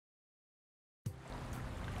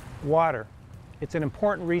Water. It's an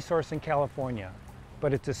important resource in California,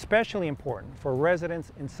 but it's especially important for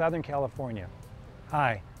residents in Southern California.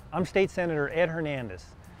 Hi, I'm State Senator Ed Hernandez.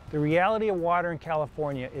 The reality of water in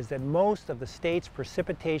California is that most of the state's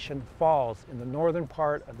precipitation falls in the northern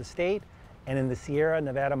part of the state and in the Sierra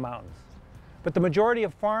Nevada mountains. But the majority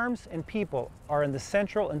of farms and people are in the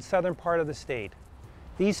central and southern part of the state.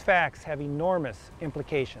 These facts have enormous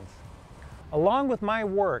implications. Along with my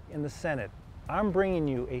work in the Senate, I'm bringing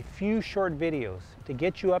you a few short videos to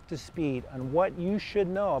get you up to speed on what you should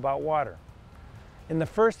know about water. In the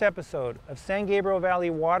first episode of San Gabriel Valley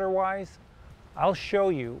Waterwise, I'll show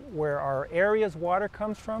you where our area's water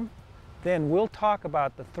comes from. Then we'll talk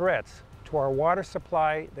about the threats to our water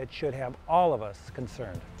supply that should have all of us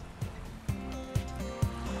concerned.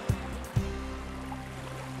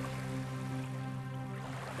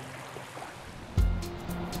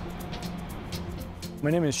 My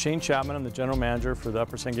name is Shane Chapman. I'm the General Manager for the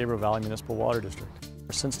Upper San Gabriel Valley Municipal Water District.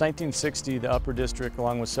 Since 1960, the Upper District,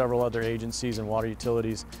 along with several other agencies and water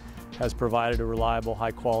utilities, has provided a reliable, high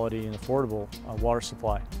quality, and affordable water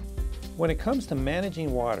supply. When it comes to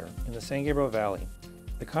managing water in the San Gabriel Valley,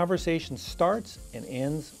 the conversation starts and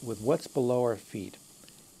ends with what's below our feet.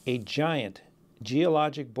 A giant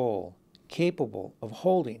geologic bowl capable of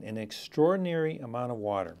holding an extraordinary amount of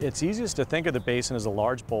water. It's easiest to think of the basin as a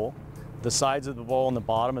large bowl. The sides of the bowl and the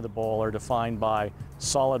bottom of the bowl are defined by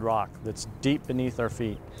solid rock that's deep beneath our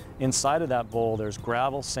feet. Inside of that bowl, there's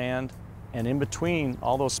gravel, sand, and in between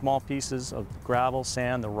all those small pieces of gravel,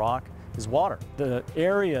 sand, the rock, is water. The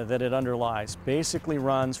area that it underlies basically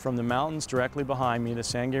runs from the mountains directly behind me, the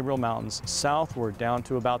San Gabriel Mountains, southward down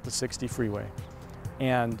to about the 60 freeway.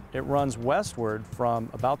 And it runs westward from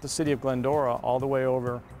about the city of Glendora all the way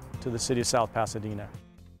over to the city of South Pasadena.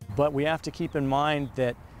 But we have to keep in mind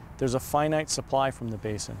that there's a finite supply from the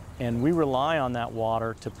basin, and we rely on that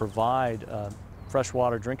water to provide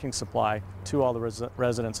freshwater drinking supply to all the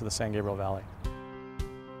residents of the San Gabriel Valley.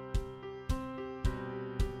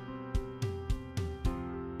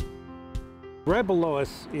 Right below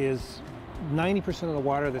us is 90% of the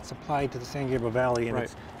water that's supplied to the San Gabriel Valley, and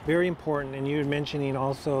it's very important. And you're mentioning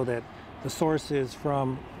also that the source is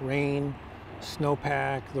from rain,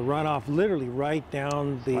 snowpack, the runoff literally right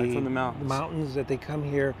down from the mountains that they come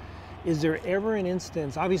here. Is there ever an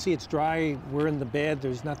instance, obviously it's dry, we're in the bed,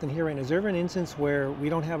 there's nothing here right now, is there ever an instance where we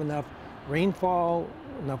don't have enough rainfall,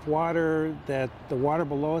 enough water, that the water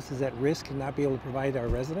below us is at risk and not be able to provide our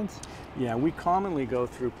residents? Yeah, we commonly go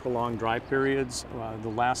through prolonged dry periods. The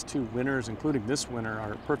last two winters, including this winter,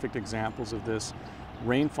 are perfect examples of this.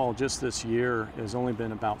 Rainfall just this year has only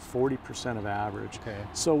been about 40% of average. Okay.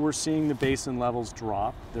 So we're seeing the basin levels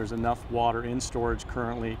drop. There's enough water in storage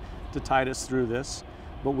currently to tide us through this.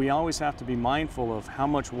 But we always have to be mindful of how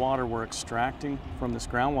much water we're extracting from this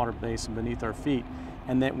groundwater basin beneath our feet,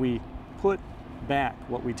 and that we put back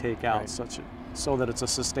what we take out so that it's a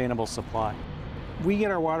sustainable supply. We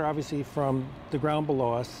get our water obviously from the ground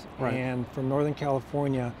below us and from Northern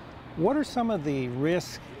California. What are some of the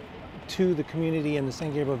risks to the community in the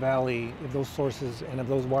San Gabriel Valley if those sources and if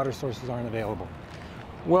those water sources aren't available?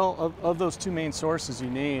 Well, of those two main sources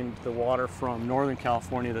you named, the water from Northern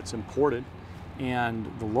California that's imported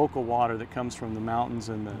and the local water that comes from the mountains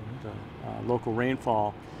and the local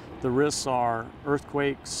rainfall, the risks are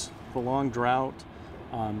earthquakes, prolonged drought,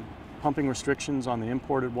 pumping restrictions on the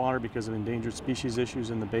imported water because of endangered species issues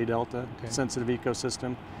in the Bay Delta, sensitive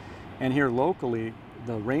ecosystem. And here locally,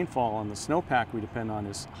 the rainfall and the snowpack we depend on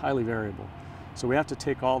is highly variable. So we have to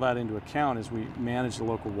take all that into account as we manage the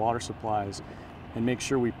local water supplies and make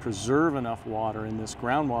sure we preserve enough water in this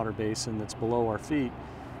groundwater basin that's below our feet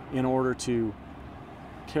in order to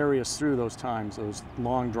carry us through those times, those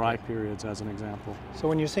long dry periods as an example. So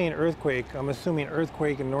when you're saying earthquake, I'm assuming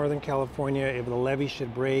earthquake in Northern California, if the levee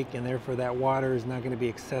should break and therefore that water is not going to be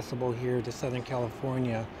accessible here to Southern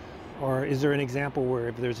California. Or is there an example where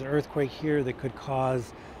if there's an earthquake here that could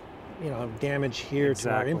cause, damage here to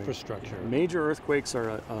our infrastructure? Major earthquakes are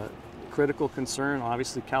a critical concern.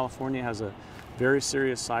 Obviously, California has a very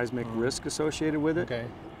serious seismic risk associated with it.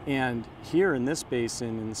 And here in this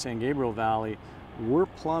basin, in the San Gabriel Valley, we're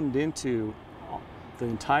plumbed into the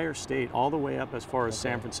entire state, all the way up as far as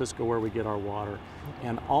San Francisco, where we get our water.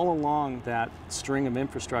 And all along that string of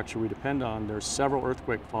infrastructure we depend on, there's several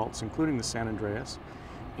earthquake faults, including the San Andreas.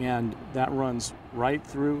 And that runs right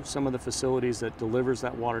through some of the facilities that delivers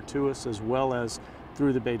that water to us, as well as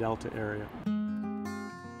through the Bay Delta area.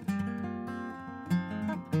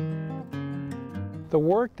 The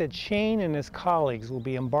work that Shane and his colleagues will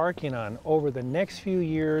be embarking on over the next few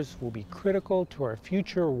years will be critical to our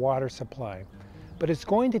future water supply. But it's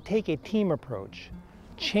going to take a team approach.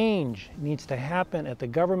 Change needs to happen at the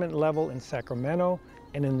government level in Sacramento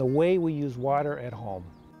and in the way we use water at home.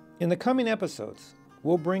 In the coming episodes,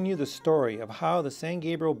 we'll bring you the story of how the San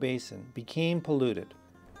Gabriel Basin became polluted,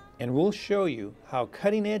 and we'll show you how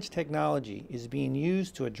cutting-edge technology is being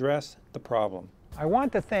used to address the problem. I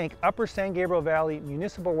want to thank Upper San Gabriel Valley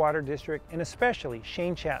Municipal Water District and especially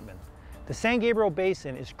Shane Chapman. The San Gabriel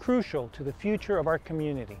Basin is crucial to the future of our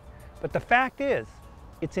community, but the fact is,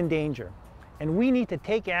 it's in danger, and we need to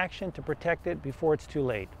take action to protect it before it's too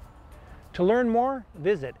late. To learn more,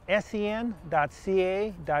 visit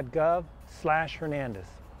sen.ca.gov/Hernandez.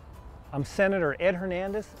 I'm Senator Ed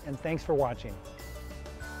Hernandez, and thanks for watching.